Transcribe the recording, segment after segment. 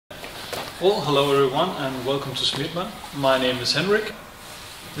Well, hello everyone and welcome to Schmiedmann. My name is Henrik.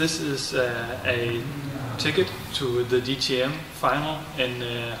 This is a ticket to the DTM final in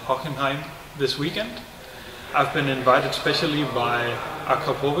Hockenheim this weekend. I've been invited specially by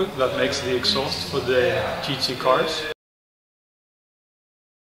that makes the exhaust for the GT cars.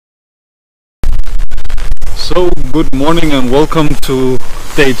 So, good morning and welcome to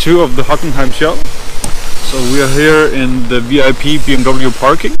day 2 of the Hockenheim show. So we are here in the VIP BMW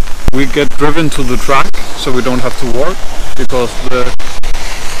parking. We get driven to the track so we don't have to walk, because the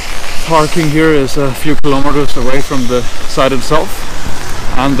parking here is a few kilometers away from the site itself,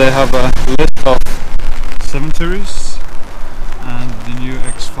 and they have a list of 7 Series and the new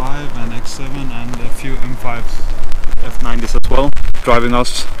X5 and X7 and a few M5s, F90s as well, driving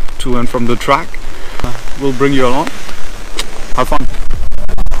us to and from the track. We'll bring you along. Have fun!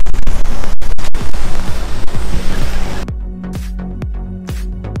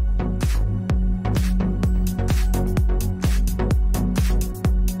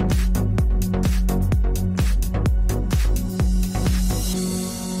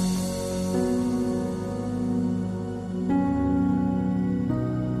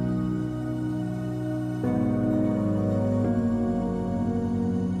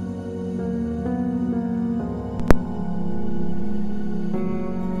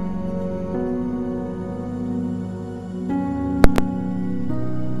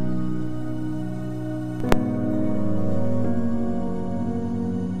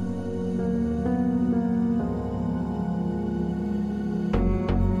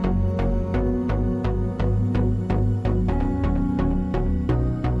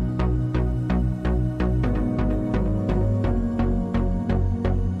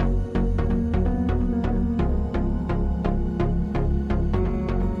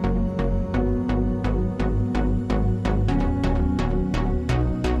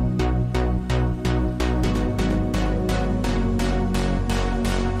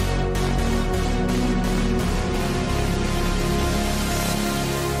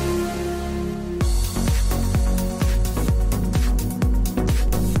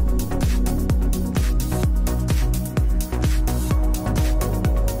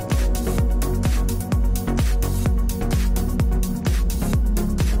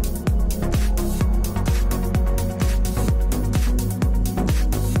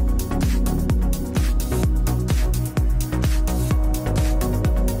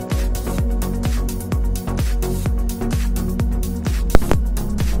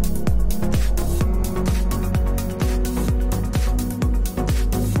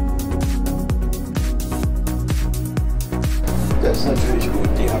 Das ist natürlich gut,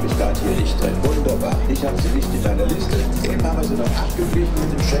 die habe ich gerade hier nicht drin. Wunderbar. Ich habe sie nicht in einer Liste. Eben haben wir sie noch abgeglichen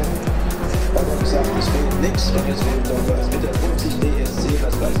mit dem Chef. Und er hat gesagt, es fehlt nichts und jetzt fehlt noch was. Mit der 50 DSC,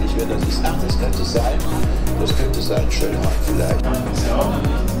 was weiß ich, wer das ist. Ach, das könnte sein. Das könnte sein. Schönheit vielleicht. Das ist ja auch noch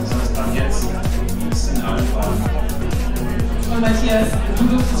nicht. Das heißt, dann jetzt ist in allen Farben. Und Matthias, du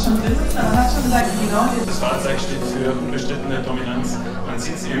durftest schon drin sitzen, aber hast schon gesagt, genau. Das Fahrzeug steht für unbestrittene Dominanz. Man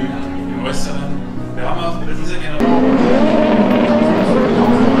sieht es im Äußeren. Wir haben auch bei dieser Generation.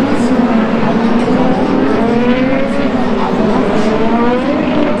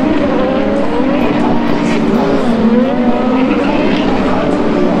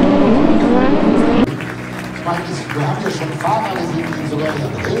 Wir haben ja schon Fahrer gesehen, die sogar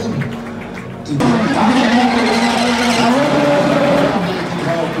ihren Helm, die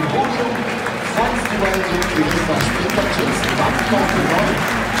auf dem Podium, sonst überall so gewesen, was später Tschüss, Wattlauf gewonnen,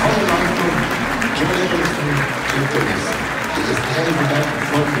 tolle Leistung, dieses Helm und dann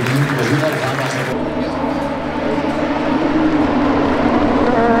folgt über 100 Jahre.